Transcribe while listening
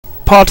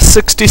Pot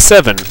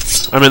 67.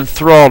 I'm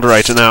enthralled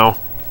right now.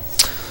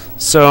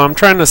 So I'm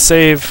trying to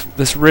save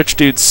this rich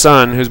dude's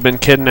son who's been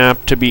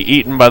kidnapped to be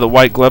eaten by the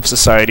White Glove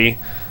Society.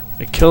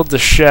 I killed the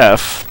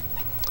chef.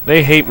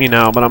 They hate me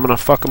now, but I'm gonna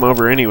fuck them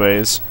over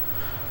anyways.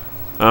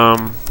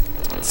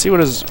 Let's see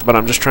what is... But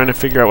I'm just trying to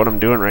figure out what I'm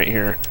doing right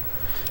here.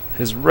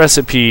 His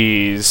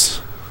recipes.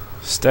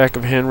 Stack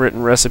of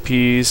handwritten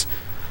recipes.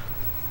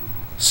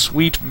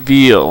 Sweet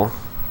veal.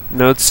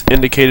 Notes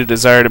indicate a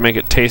desire to make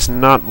it taste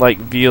not like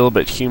veal,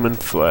 but human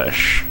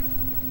flesh.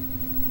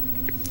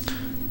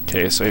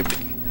 Okay, so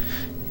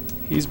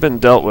he's been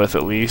dealt with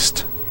at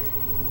least.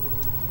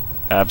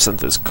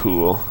 Absinthe is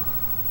cool.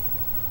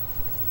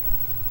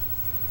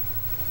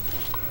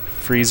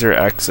 Freezer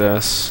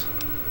excess.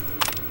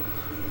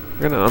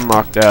 We're gonna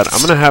unlock that. I'm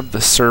gonna have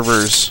the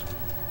servers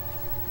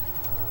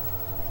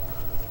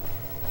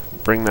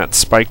bring that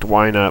spiked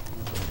wine up.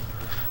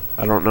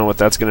 I don't know what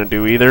that's gonna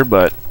do either,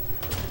 but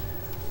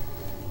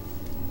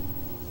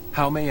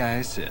how may I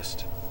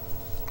assist?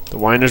 The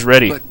wine is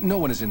ready. But no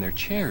one is in their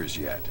chairs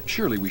yet.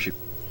 Surely we should...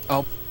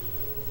 Oh.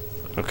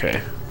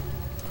 Okay.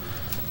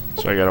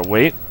 So I gotta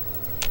wait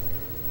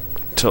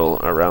till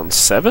around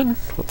 7?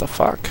 What the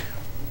fuck?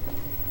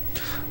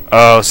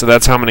 Oh, so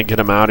that's how I'm gonna get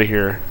him out of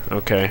here.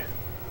 Okay.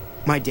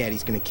 My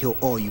daddy's gonna kill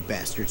all you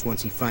bastards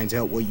once he finds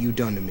out what you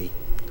done to me.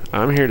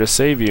 I'm here to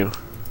save you.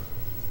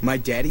 My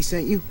daddy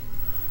sent you?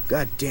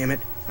 God damn it.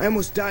 I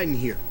almost died in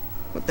here.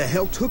 What the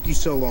hell took you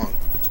so long?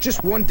 It's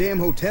just one damn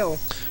hotel.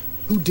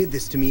 Who did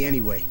this to me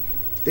anyway?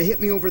 They hit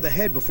me over the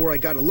head before I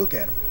got a look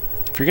at them.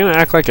 If you're gonna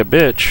act like a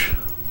bitch...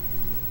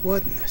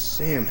 What in the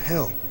Sam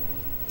hell?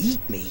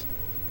 Eat me?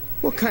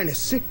 What kind of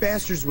sick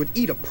bastards would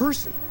eat a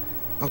person?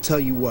 I'll tell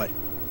you what.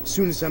 As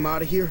soon as I'm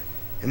out of here,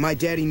 and my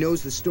daddy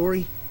knows the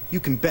story,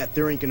 you can bet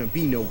there ain't gonna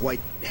be no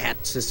white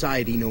hat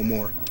society no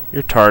more.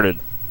 You're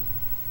tarded.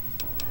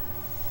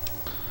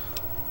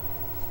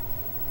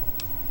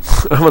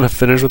 I'm gonna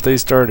finish what they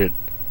started.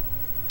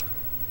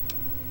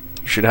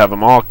 You should have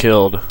them all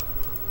killed.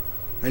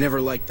 I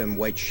never liked them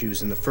white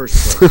shoes in the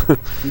first place.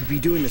 We'd be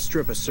doing the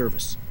strip a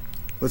service.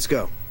 Let's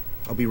go.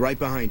 I'll be right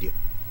behind you.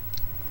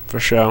 For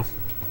sure.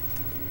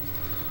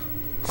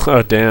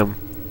 Oh, damn.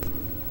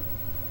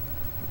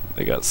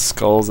 They got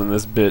skulls in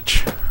this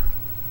bitch.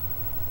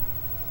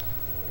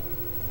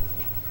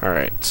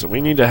 Alright, so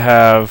we need to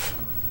have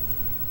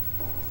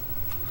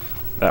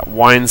that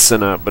wine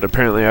sent up, but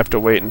apparently I have to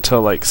wait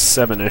until like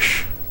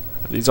 7-ish.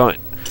 These on.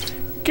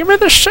 Give me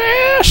the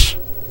sash!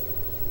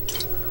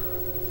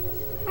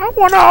 I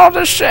want all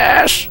the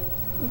sash!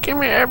 Give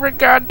me every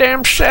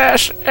goddamn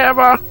sash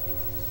ever!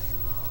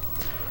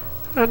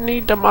 I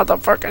need the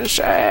motherfucking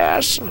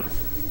sash!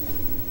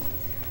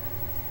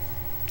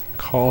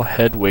 Call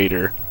head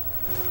waiter.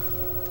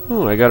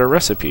 Ooh, I got a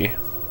recipe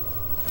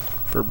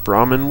for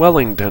Brahmin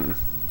Wellington.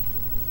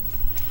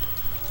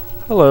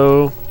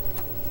 Hello.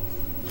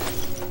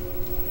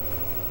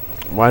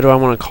 Why do I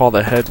want to call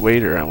the head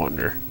waiter, I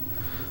wonder?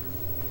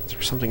 Is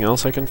there something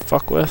else I can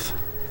fuck with?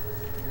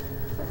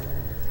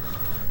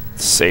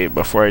 Let's save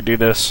before I do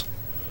this.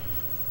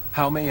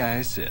 How may I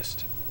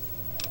assist?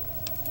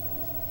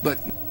 But...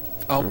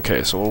 Oh.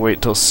 Okay, so we'll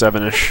wait till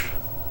 7-ish.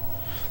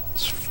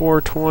 It's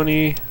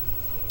 4:20.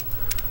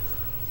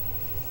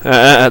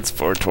 That's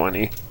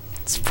 4:20.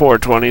 It's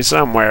 4:20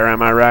 somewhere,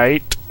 am I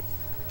right?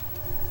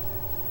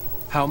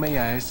 How may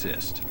I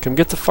assist? Come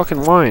get the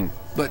fucking wine.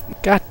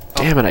 But... God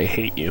damn it, I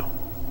hate you.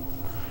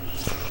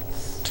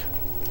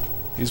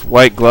 These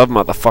white glove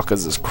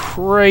motherfuckers is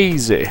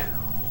crazy.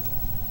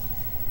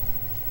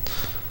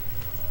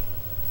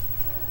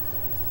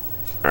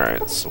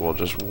 Alright, so we'll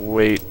just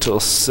wait till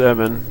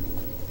 7.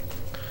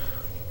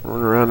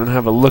 Run around and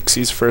have a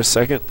look-sees for a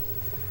second.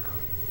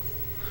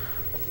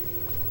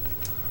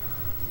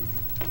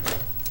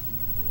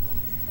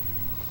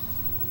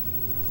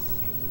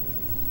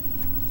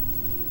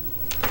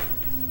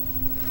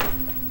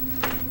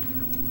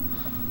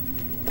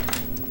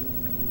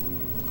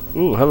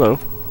 Ooh, hello.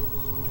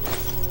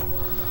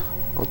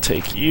 I'll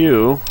take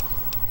you,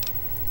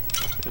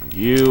 and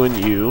you,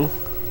 and you,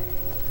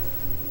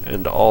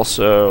 and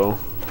also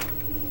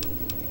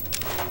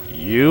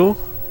you,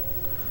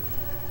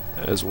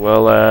 as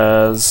well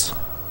as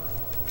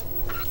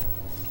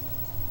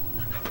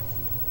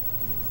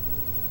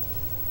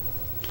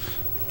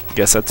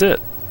guess that's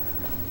it.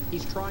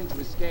 He's trying to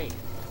escape.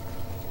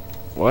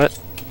 What?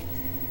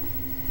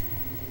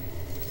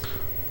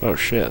 Oh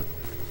shit.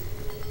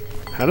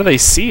 How do they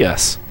see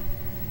us?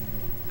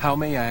 How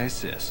may I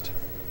assist?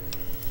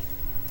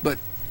 But...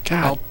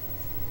 God,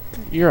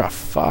 you're a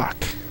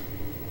fuck.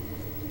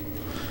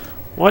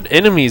 What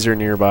enemies are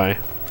nearby?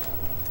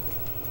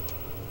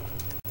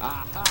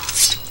 Aha.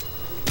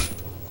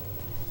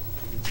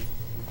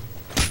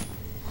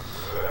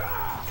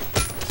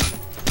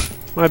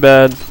 My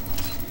bad.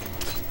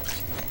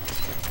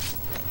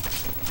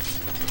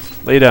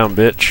 Lay down,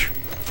 bitch.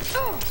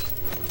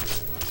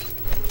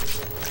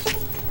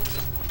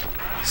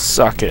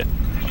 Suck it.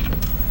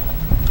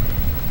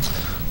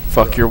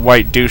 Fuck your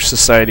white douche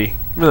society.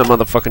 Give me that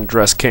motherfucking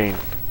dress cane.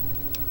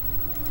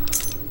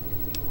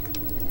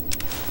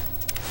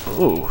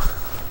 Ooh.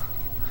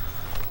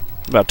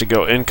 About to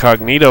go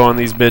incognito on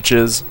these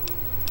bitches.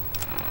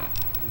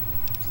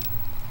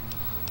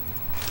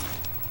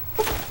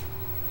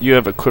 You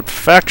have equipped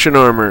faction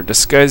armor.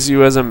 Disguise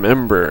you as a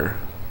member.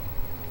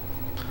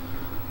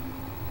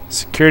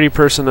 Security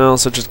personnel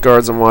such as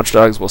guards and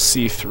watchdogs will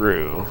see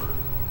through.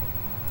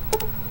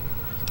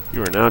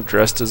 You are now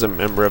dressed as a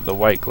member of the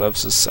White Glove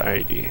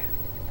Society.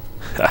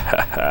 Ha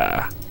ha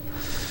ha.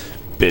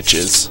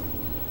 Bitches.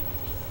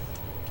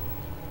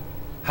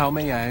 How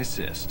may I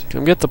assist?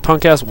 Come get the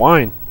punk ass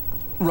wine.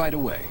 Right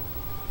away.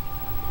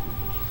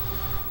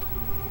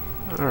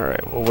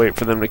 Alright, we'll wait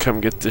for them to come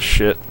get this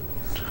shit.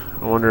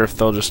 I wonder if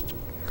they'll just...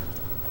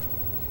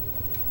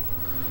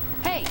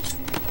 Hey!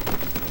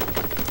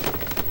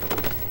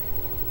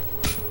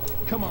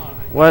 Come on.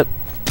 What?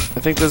 I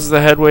think this is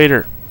the head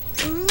waiter.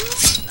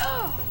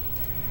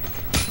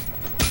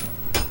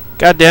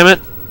 God damn it!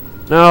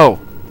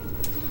 No!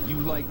 You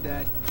like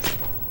that?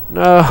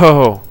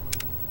 No!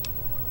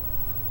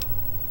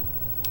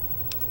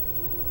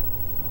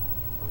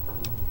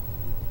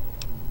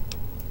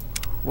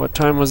 What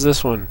time was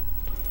this one?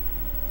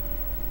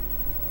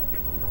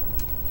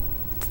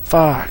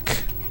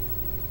 Fuck.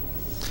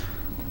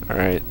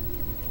 Alright.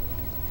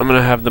 I'm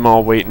gonna have them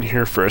all wait in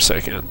here for a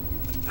second.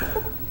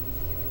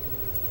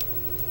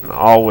 And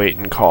I'll wait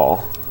and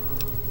call.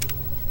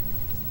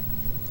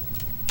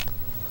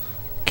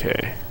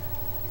 Okay.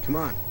 Come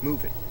on,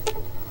 move it.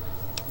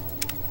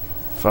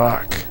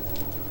 Fuck.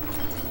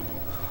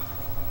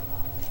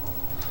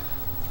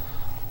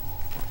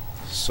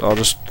 So I'll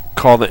just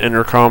call the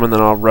intercom and then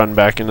I'll run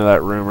back into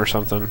that room or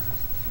something.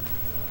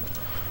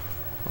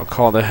 I'll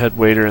call the head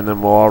waiter and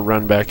then we'll all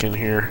run back in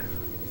here.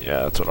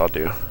 Yeah, that's what I'll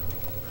do.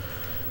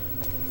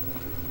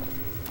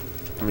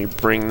 Let me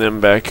bring them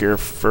back here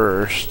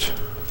first.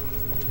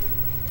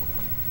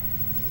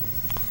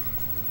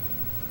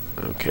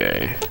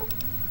 Okay.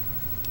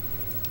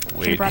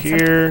 Wait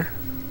here.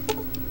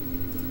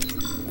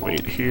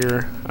 Wait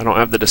here. I don't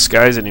have the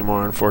disguise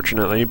anymore,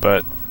 unfortunately,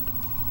 but...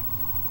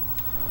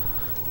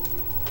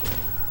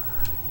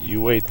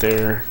 You wait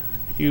there.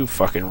 You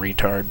fucking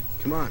retard.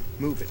 Come on,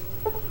 move it.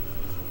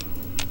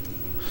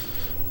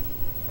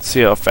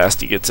 See how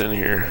fast he gets in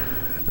here.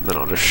 And then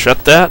I'll just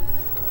shut that.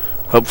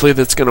 Hopefully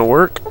that's gonna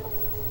work.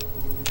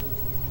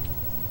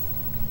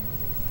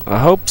 I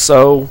hope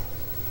so.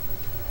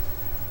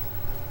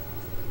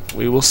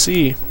 We will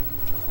see.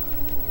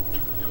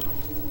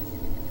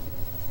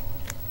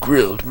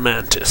 Grilled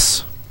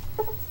mantis.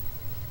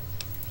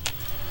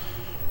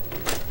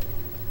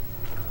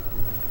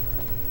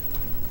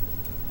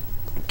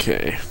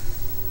 Okay.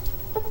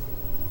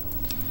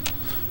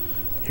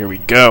 Here we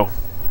go.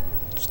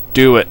 Let's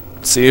do it.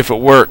 See if it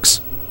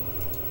works.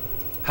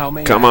 How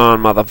may Come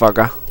on,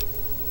 motherfucker.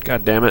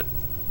 God damn it.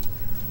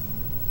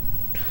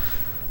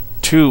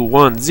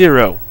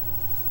 210.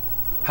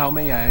 How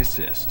may I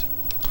assist?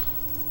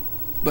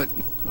 But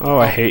Oh,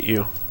 I hate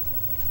you.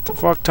 What the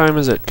fuck time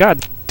is it?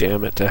 God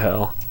damn it to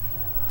hell.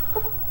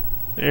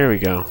 There we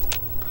go.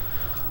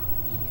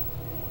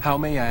 how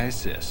may I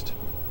assist?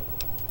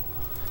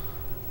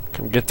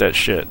 Come get that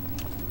shit.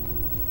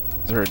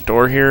 Is there a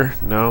door here?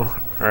 No?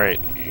 Alright,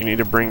 you need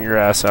to bring your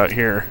ass out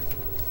here.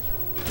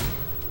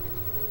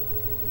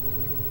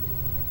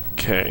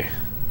 Okay.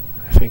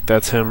 I think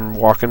that's him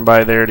walking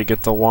by there to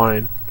get the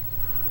wine.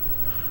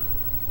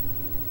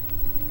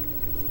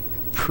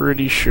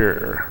 Pretty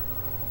sure.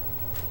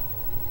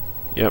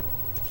 Yep.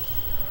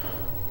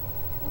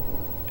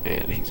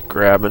 And he's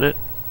grabbing it.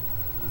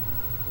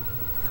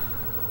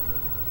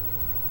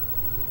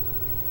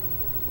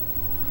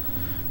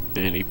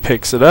 And he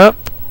picks it up.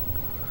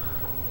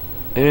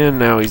 And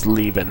now he's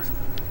leaving.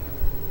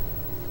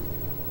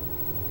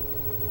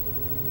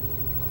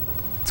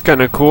 It's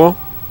kind of cool.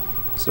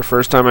 It's the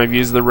first time I've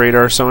used the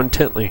radar so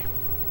intently.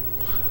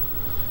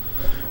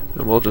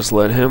 And we'll just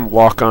let him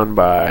walk on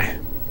by.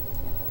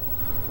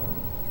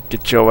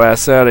 Get your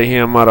ass out of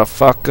here,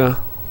 motherfucker.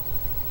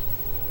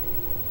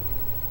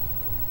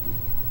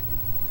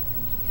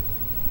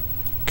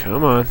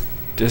 Come on.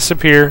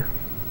 Disappear.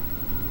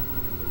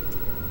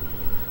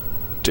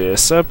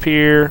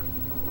 Disappear.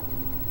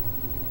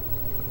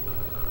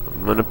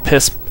 I'm gonna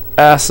piss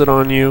acid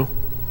on you.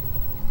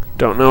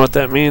 Don't know what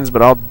that means,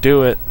 but I'll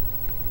do it.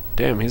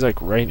 Damn, he's like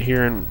right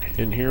here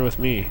in here with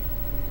me.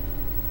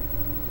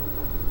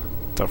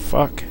 The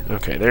fuck?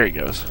 Okay, there he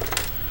goes.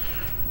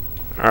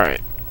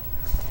 Alright.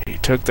 He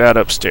took that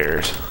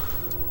upstairs.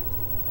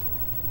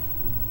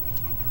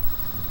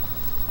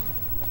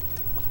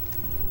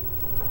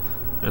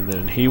 And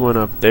then he went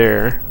up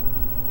there.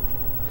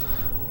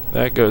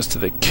 That goes to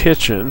the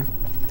kitchen.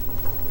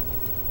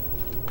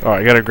 Oh,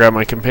 I gotta grab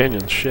my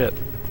companion. Shit.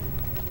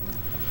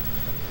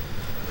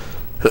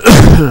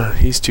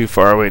 He's too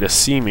far away to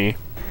see me.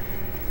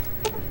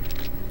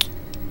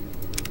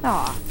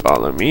 Aw.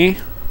 Follow me.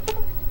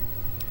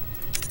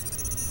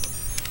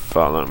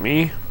 Follow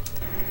me.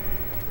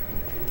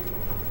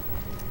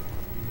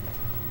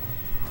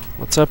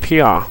 What's up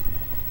here?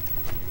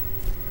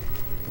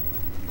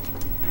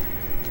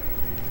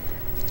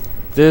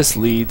 This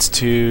leads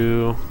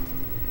to...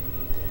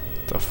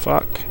 the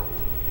fuck?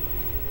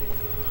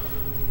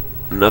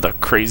 Another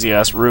crazy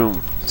ass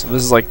room. So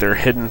this is like their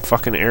hidden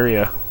fucking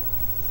area.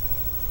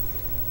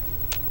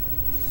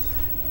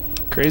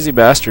 Crazy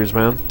bastards,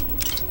 man.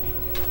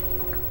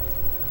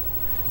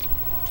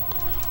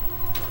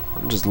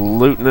 I'm just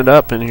looting it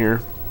up in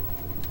here.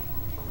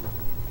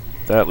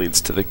 That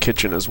leads to the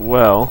kitchen as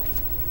well.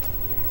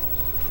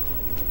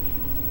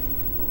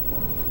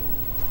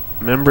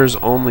 Members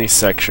only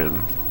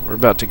section. We're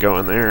about to go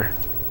in there.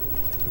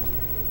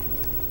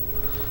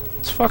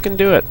 Let's fucking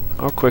do it.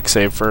 I'll quick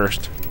save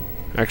first.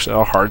 Actually,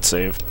 I'll hard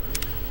save.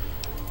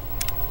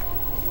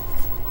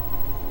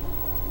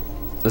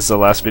 This is the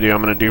last video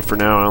I'm going to do for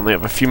now. I only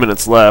have a few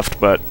minutes left,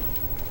 but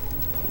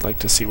I'd like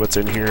to see what's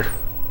in here.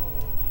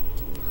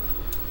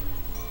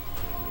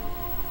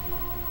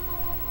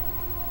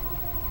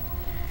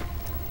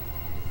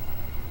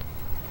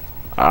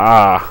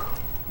 Ah,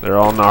 they're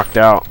all knocked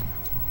out.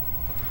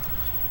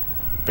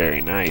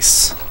 Very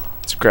nice.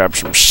 Let's grab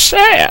some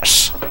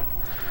sass.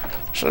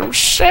 Some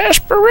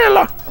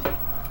sarsaparilla.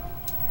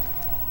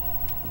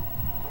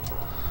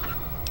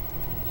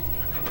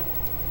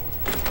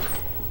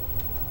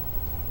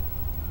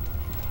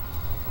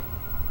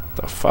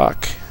 The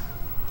fuck?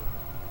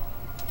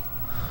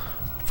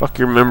 Fuck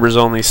your members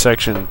only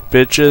section,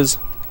 bitches.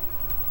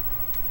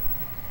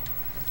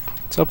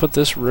 What's up with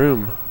this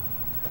room?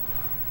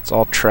 It's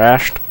all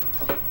trashed.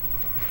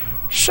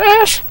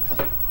 Sass!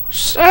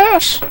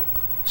 Sass!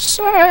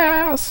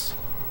 Sass!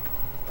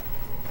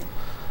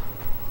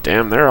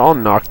 Damn, they're all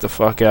knocked the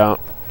fuck out.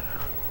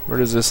 Where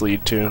does this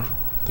lead to?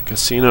 The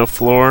casino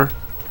floor?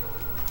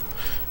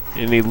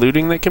 Any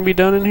looting that can be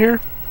done in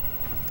here?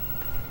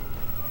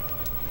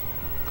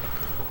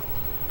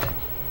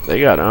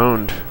 They got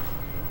owned.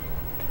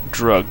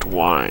 Drugged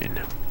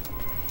wine.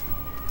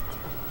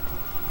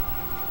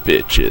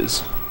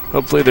 Bitches.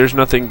 Hopefully there's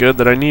nothing good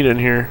that I need in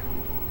here.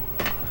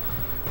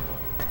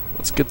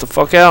 Let's get the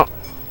fuck out.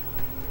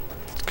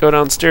 Let's go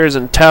downstairs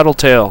and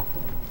tattletale.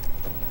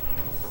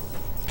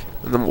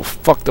 And then we'll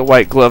fuck the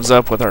white gloves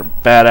up with our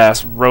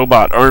badass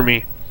robot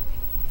army.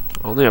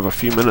 I only have a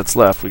few minutes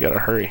left. We gotta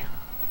hurry.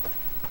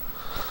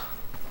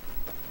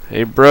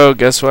 Hey bro,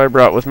 guess who I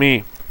brought with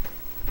me?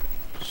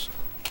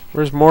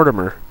 Where's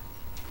Mortimer?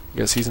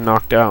 Guess he's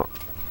knocked out.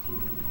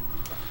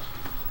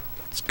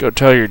 Let's go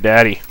tell your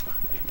daddy.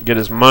 Get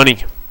his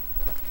money.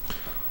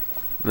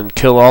 And then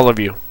kill all of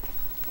you.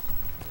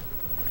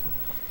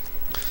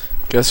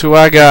 Guess who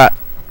I got?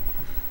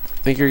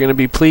 Think you're gonna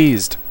be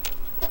pleased.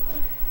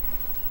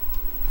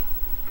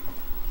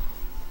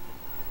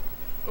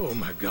 Oh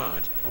my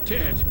God,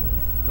 Ted,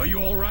 are you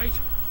all right?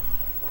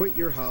 Quit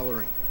your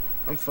hollering.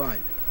 I'm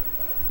fine.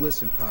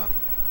 Listen, Pa,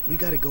 we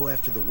gotta go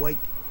after the white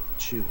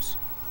shoes,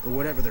 or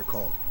whatever they're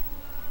called.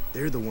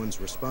 They're the ones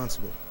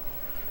responsible.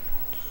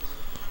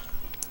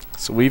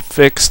 So we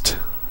fixed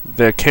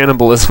the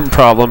cannibalism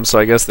problem, so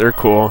I guess they're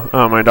cool.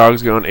 Oh, my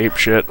dog's going ape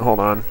shit. Hold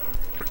on.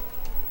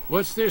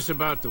 What's this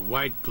about the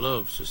White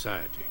Glove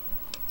Society?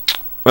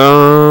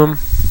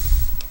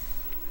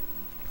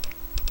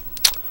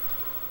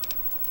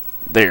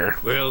 There.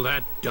 Well,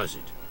 that does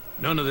it.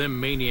 None of them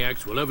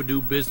maniacs will ever do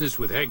business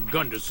with Hank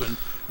Gunderson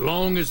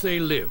long as they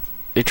live.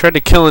 They tried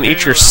to kill and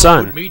eat your Put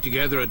son. me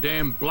together a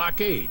damn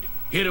blockade.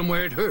 Hit 'em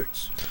where it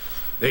hurts.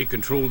 They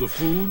control the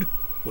food.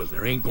 Well,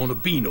 there ain't gonna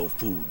be no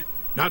food.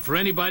 Not for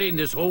anybody in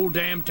this whole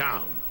damn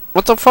town.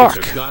 What the fuck?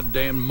 It's a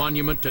goddamn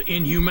monument to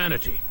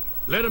inhumanity.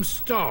 Let 'em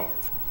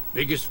starve.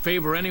 Biggest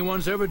favor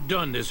anyone's ever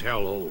done this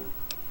hellhole.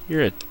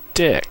 You're a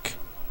dick.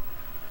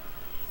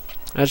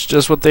 That's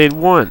just what they'd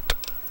want.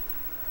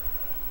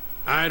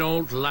 I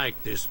don't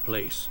like this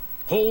place.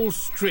 Whole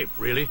strip,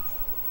 really.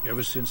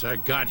 Ever since I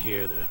got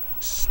here, the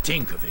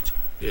stink of it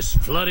has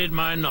flooded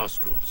my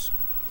nostrils.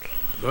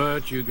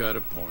 But you got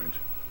a point.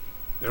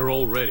 They're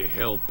already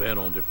hell-bent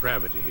on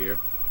depravity here.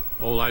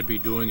 All I'd be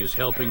doing is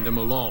helping them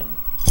along.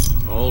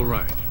 All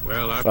right.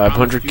 Well, I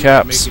 500 promised you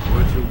caps. I'd make it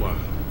worth your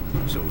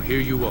while. So here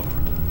you are.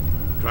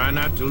 Try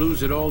not to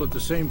lose it all at the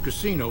same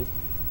casino.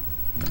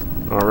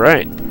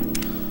 Alright.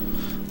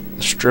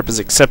 The strip has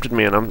accepted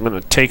me and I'm going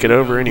to take it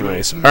over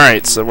anyways.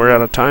 Alright, so we're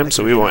out of time,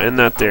 so we will end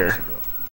that there.